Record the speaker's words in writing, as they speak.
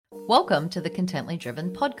Welcome to the Contently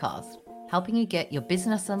Driven podcast, helping you get your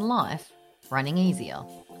business and life running easier.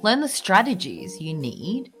 Learn the strategies you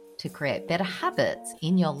need to create better habits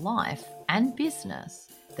in your life and business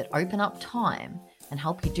that open up time and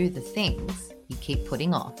help you do the things you keep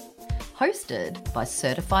putting off. Hosted by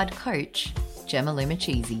certified coach Gemma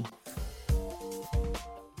Lumachisi.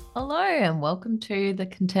 Hello and welcome to the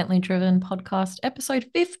Contently Driven podcast, episode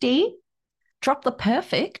 50. Drop the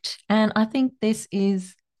perfect. And I think this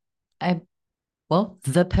is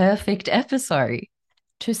the perfect episode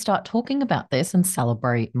to start talking about this and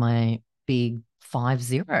celebrate my big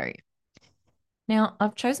 5-0. Now,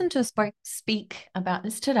 I've chosen to speak about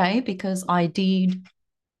this today because I did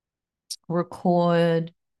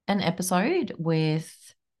record an episode with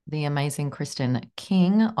the amazing Kristen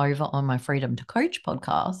King over on my Freedom to Coach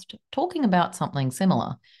podcast, talking about something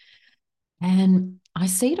similar. And I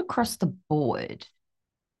see it across the board.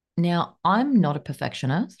 Now, I'm not a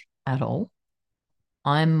perfectionist at all.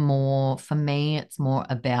 For me, it's more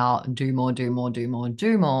about do more.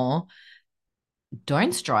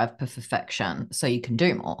 Don't strive for perfection so you can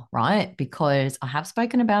do more, right? Because I have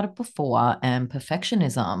spoken about it before, and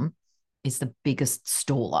perfectionism is the biggest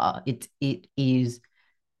staller. It is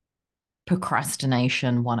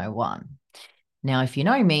procrastination 101. Now, if you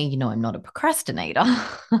know me, you know I'm not a procrastinator,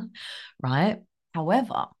 right?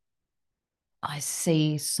 However, I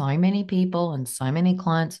see so many people and so many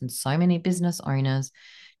clients and so many business owners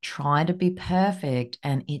try to be perfect,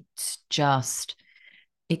 and it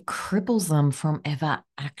cripples them from ever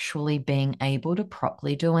actually being able to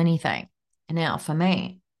properly do anything. Now, for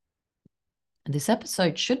me, this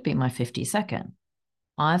episode should be my 52nd.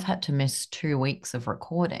 I've had to miss 2 weeks of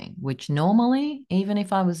recording, which normally, even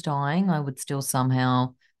if I was dying, I would still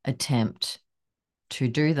somehow attempt to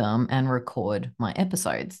do them and record my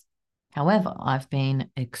episodes. However, I've been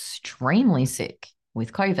extremely sick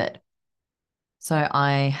with COVID. So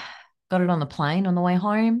I got it on the plane on the way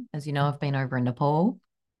home. As you know, I've been over in Nepal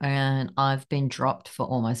and I've been dropped for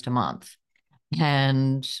almost a month.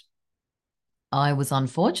 And I was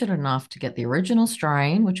unfortunate enough to get the original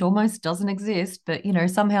strain, which almost doesn't exist, but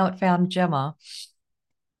somehow it found Gemma.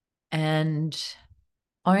 And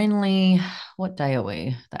only, what day are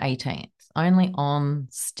we? The 18th. Only on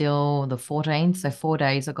still the 14th. So 4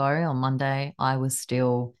 days ago on Monday, I was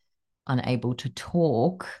still unable to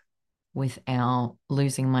talk without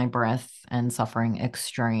losing my breath and suffering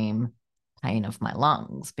extreme pain of my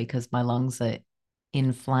lungs because my lungs are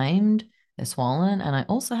inflamed, they're swollen, and I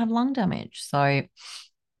also have lung damage. So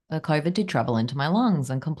the COVID did travel into my lungs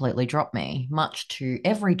and completely dropped me, much to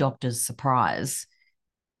every doctor's surprise,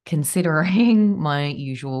 considering my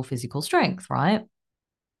usual physical strength, right?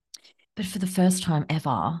 But for the first time ever,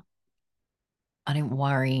 I didn't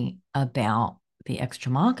worry about the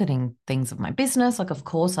extra marketing things of my business. Like, of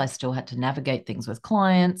course, I still had to navigate things with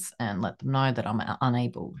clients and let them know that I'm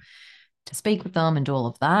unable to speak with them and do all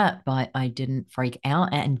of that. But I didn't freak out.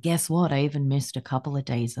 And guess what? I even missed a couple of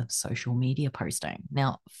days of social media posting.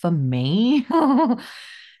 Now, for me,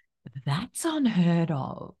 that's unheard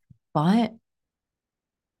of. But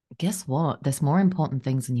guess what? There's more important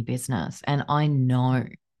things in your business. And I know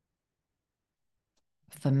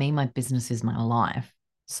for me, my business is my life.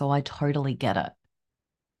 So I totally get it.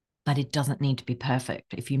 But it doesn't need to be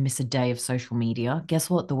perfect. If you miss a day of social media, guess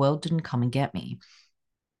what? The world didn't come and get me.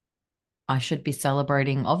 I should be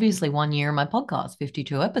celebrating, obviously, 1 year in my podcast,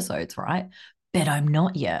 52 episodes, right? But I'm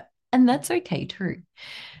not yet. And that's okay too.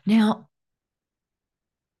 Now,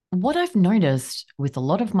 what I've noticed with a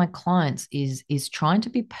lot of my clients is trying to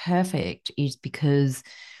be perfect is because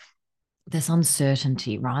there's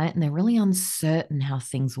uncertainty, right? And they're really uncertain how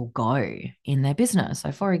things will go in their business.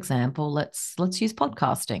 So, for example, let's use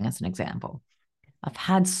podcasting as an example. I've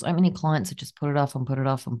had so many clients that just put it off and put it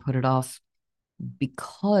off and put it off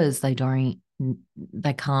because they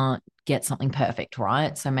can't get something perfect,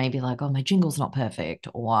 right? So maybe like, oh, my jingle's not perfect,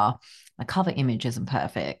 or my cover image isn't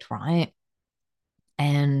perfect, right?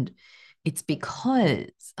 And it's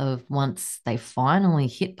because of once they finally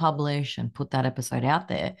hit publish and put that episode out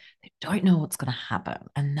there, they don't know what's going to happen.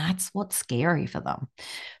 And that's what's scary for them.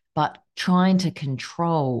 But trying to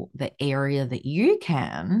control the area that you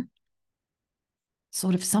can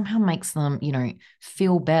sort of somehow makes them,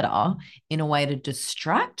 feel better in a way to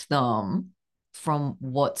distract them from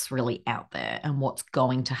what's really out there and what's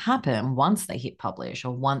going to happen once they hit publish,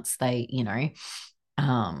 or once they,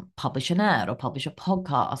 publish an ad or publish a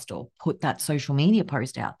podcast or put that social media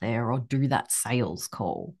post out there or do that sales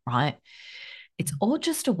call, right? It's all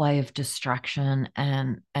just a way of distraction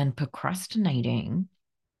and procrastinating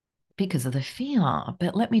because of the fear.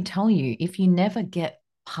 But let me tell you, if you never get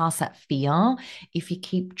past that fear, if you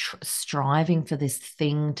keep striving for this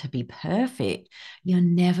thing to be perfect, you're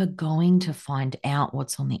never going to find out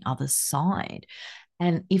what's on the other side.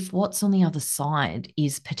 And if what's on the other side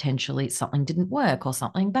is potentially something didn't work or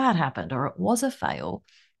something bad happened or it was a fail,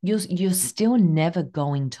 you're still never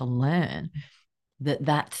going to learn that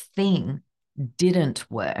that thing didn't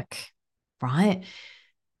work, right?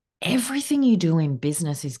 Everything you do in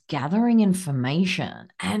business is gathering information,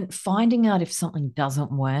 and finding out if something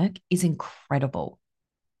doesn't work is incredible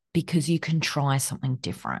because you can try something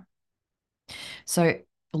different. So,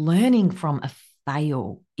 learning from a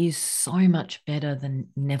fail is so much better than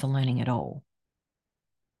never learning at all,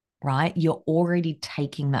 right? You're already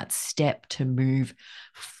taking that step to move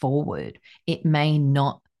forward. It may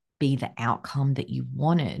not be the outcome that you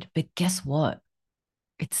wanted, but guess what?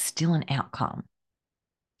 It's still an outcome.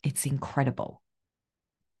 It's incredible.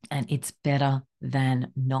 And it's better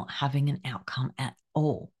than not having an outcome at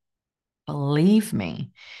all. Believe me,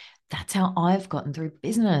 that's how I've gotten through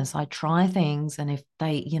business. I try things, and if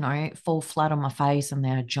they, fall flat on my face and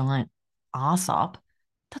they're a giant ass up,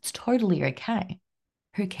 that's totally okay.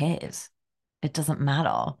 Who cares? It doesn't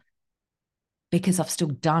matter because I've still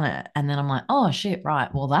done it. And then I'm like, oh shit, right.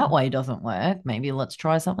 Well, that way doesn't work. Maybe let's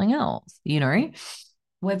try something else,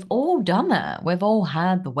 We've all done that. We've all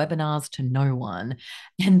had the webinars to no one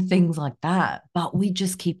and things like that, but we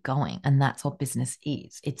just keep going. And that's what business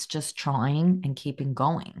is. It's just trying and keeping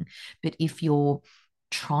going. But if you're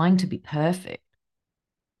trying to be perfect,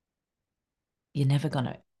 you're never going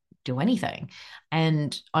to do anything.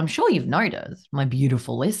 And I'm sure you've noticed, my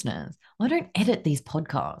beautiful listeners, I don't edit these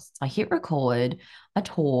podcasts. I hit record, I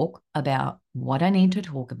talk about what I need to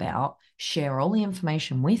talk about, share all the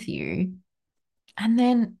information with you, and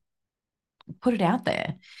then put it out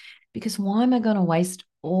there. Because why am I going to waste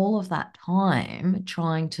all of that time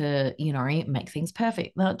trying to, make things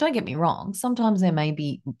perfect? Now, don't get me wrong. Sometimes there may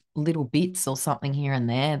be little bits or something here and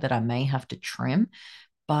there that I may have to trim,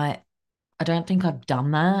 but I don't think I've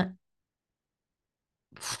done that.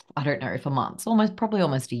 I don't know, for months, probably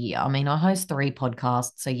almost a year. I mean, I host 3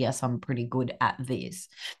 podcasts. So, yes, I'm pretty good at this.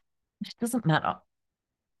 It doesn't matter.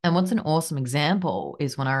 And what's an awesome example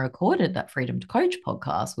is when I recorded that Freedom to Coach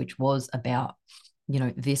podcast, which was about,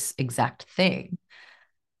 this exact thing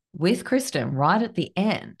with Kristen right at the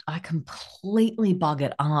end. I completely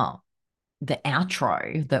buggered up the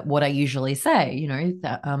outro, that what I usually say,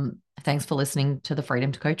 that thanks for listening to the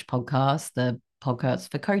Freedom to Coach podcast, the podcast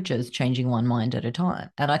for coaches, changing one mind at a time.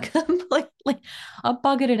 And I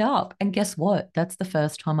buggered it up. And guess what? That's the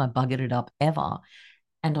first time I buggered it up ever.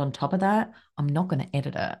 And on top of that, I'm not going to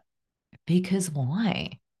edit it. Because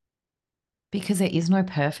why? Because there is no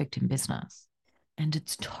perfect in business, and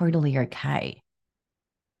it's totally okay.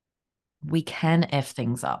 We can F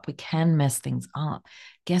things up. We can mess things up.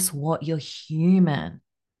 Guess what? You're human.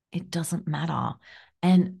 It doesn't matter.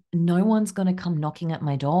 And no one's going to come knocking at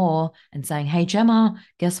my door and saying, hey, Gemma,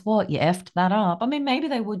 guess what? You effed that up. I mean, maybe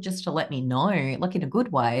they would, just to let me know, like in a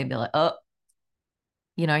good way, be like, oh,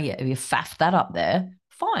 yeah, you faffed that up there.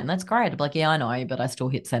 Fine, that's great. I'd be like, yeah, I know, but I still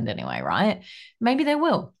hit send anyway, right? Maybe they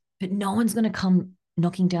will, but no one's going to come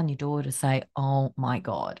knocking down your door to say, oh my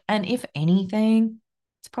God. And if anything,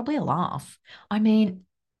 it's probably a laugh. I mean,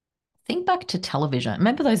 think back to television.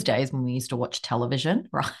 Remember those days when we used to watch television,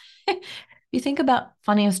 right? You think about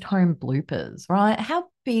funniest home bloopers, right? How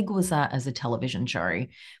big was that as a television show?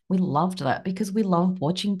 We loved that because we love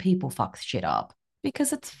watching people fuck shit up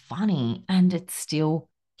because it's funny and it's still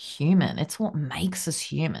human. It's what makes us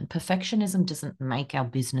human. Perfectionism doesn't make our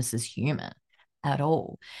businesses human at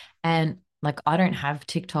all. And like, I don't have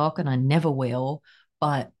TikTok and I never will,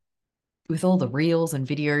 but with all the reels and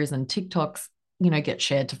videos and TikToks, get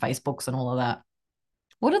shared to Facebooks and all of that.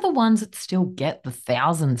 What are the ones that still get the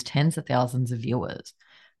thousands, tens of thousands of viewers?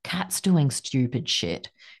 Cats doing stupid shit,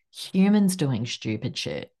 humans doing stupid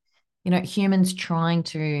shit, humans trying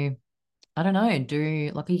to, I don't know,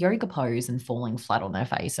 do like a yoga pose and falling flat on their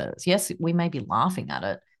faces. Yes, we may be laughing at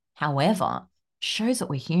it. However, shows that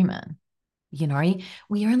we're human.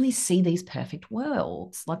 We only see these perfect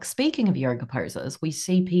worlds. Like, speaking of yoga poses, we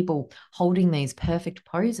see people holding these perfect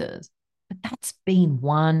poses, but that's been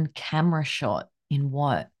one camera shot in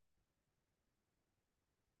what?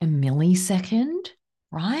 A millisecond,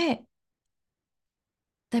 right?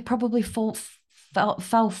 They probably fell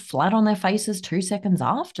flat on their faces 2 seconds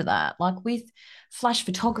after that. Like, with flash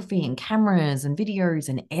photography and cameras and videos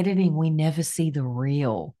and editing, we never see the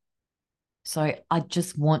real. So I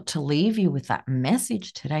just want to leave you with that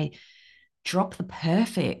message today. Drop the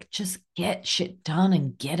perfect, just get shit done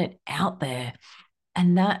and get it out there.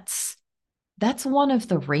 And that's one of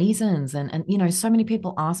the reasons. And, you know, so many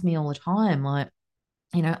people ask me all the time, like,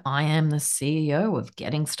 you know, I am the CEO of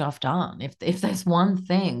getting stuff done. If there's one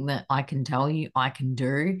thing that I can tell you I can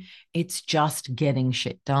do, it's just getting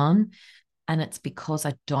shit done. And it's because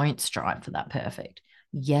I don't strive for that perfect.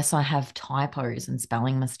 Yes, I have typos and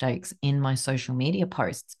spelling mistakes in my social media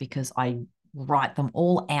posts because I write them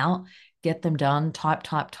all out, get them done, type,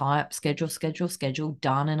 schedule,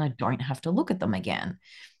 done, and I don't have to look at them again.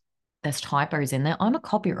 There's typos in there. I'm a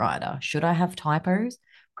copywriter. Should I have typos?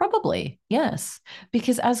 Probably, yes.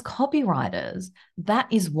 Because as copywriters, that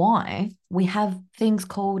is why we have things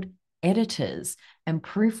called editors and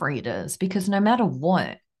proofreaders, because no matter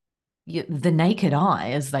what, the naked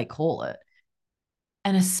eye, as they call it,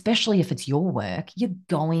 and especially if it's your work, you're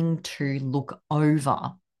going to look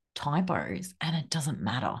over typos and it doesn't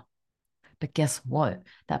matter. But guess what?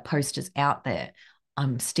 That post is out there.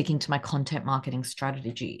 I'm sticking to my content marketing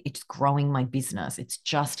strategy. It's growing my business. It's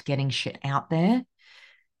just getting shit out there.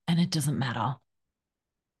 And it doesn't matter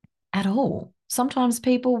at all. Sometimes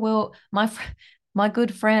people will, my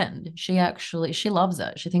good friend, she loves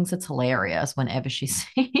it. She thinks it's hilarious whenever she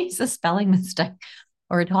sees a spelling mistake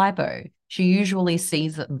or a typo. She usually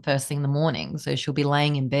sees it first thing in the morning. So she'll be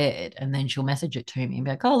laying in bed and then she'll message it to me and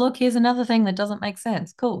be like, oh, look, here's another thing that doesn't make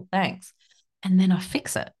sense. Cool, thanks. And then I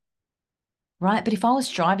fix it. Right. But if I was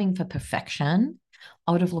striving for perfection,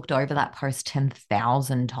 I would have looked over that post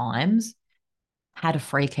 10,000 times, had a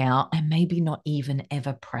freak out, and maybe not even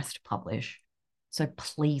ever pressed publish. So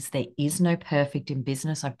please, there is no perfect in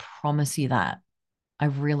business. I promise you that. I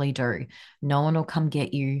really do. No one will come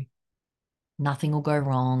get you. Nothing will go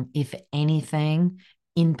wrong. If anything,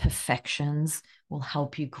 imperfections will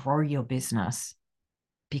help you grow your business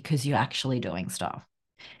because you're actually doing stuff.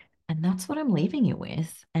 And that's what I'm leaving you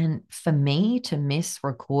with. And for me to miss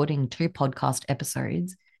recording 2 podcast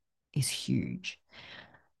episodes is huge.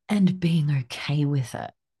 And being okay with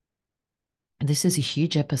it. This is a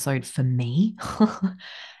huge episode for me.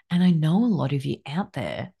 And I know a lot of you out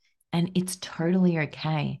there, and it's totally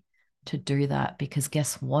okay to do that because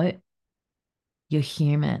guess what? You're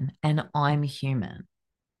human and I'm human.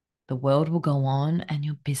 The world will go on and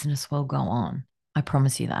your business will go on. I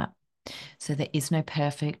promise you that. So there is no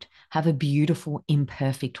perfect. Have a beautiful,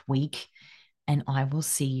 imperfect week. And I will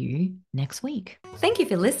see you next week. Thank you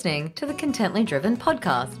for listening to the Contently Driven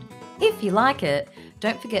podcast. If you like it,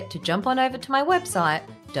 don't forget to jump on over to my website,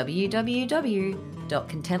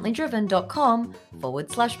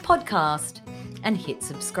 www.contentlydriven.com/podcast, and hit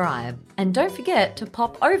subscribe. And don't forget to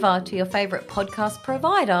pop over to your favorite podcast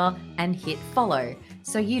provider and hit follow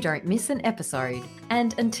so you don't miss an episode.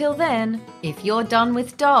 And until then, if you're done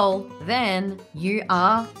with Dole, then you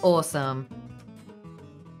are awesome.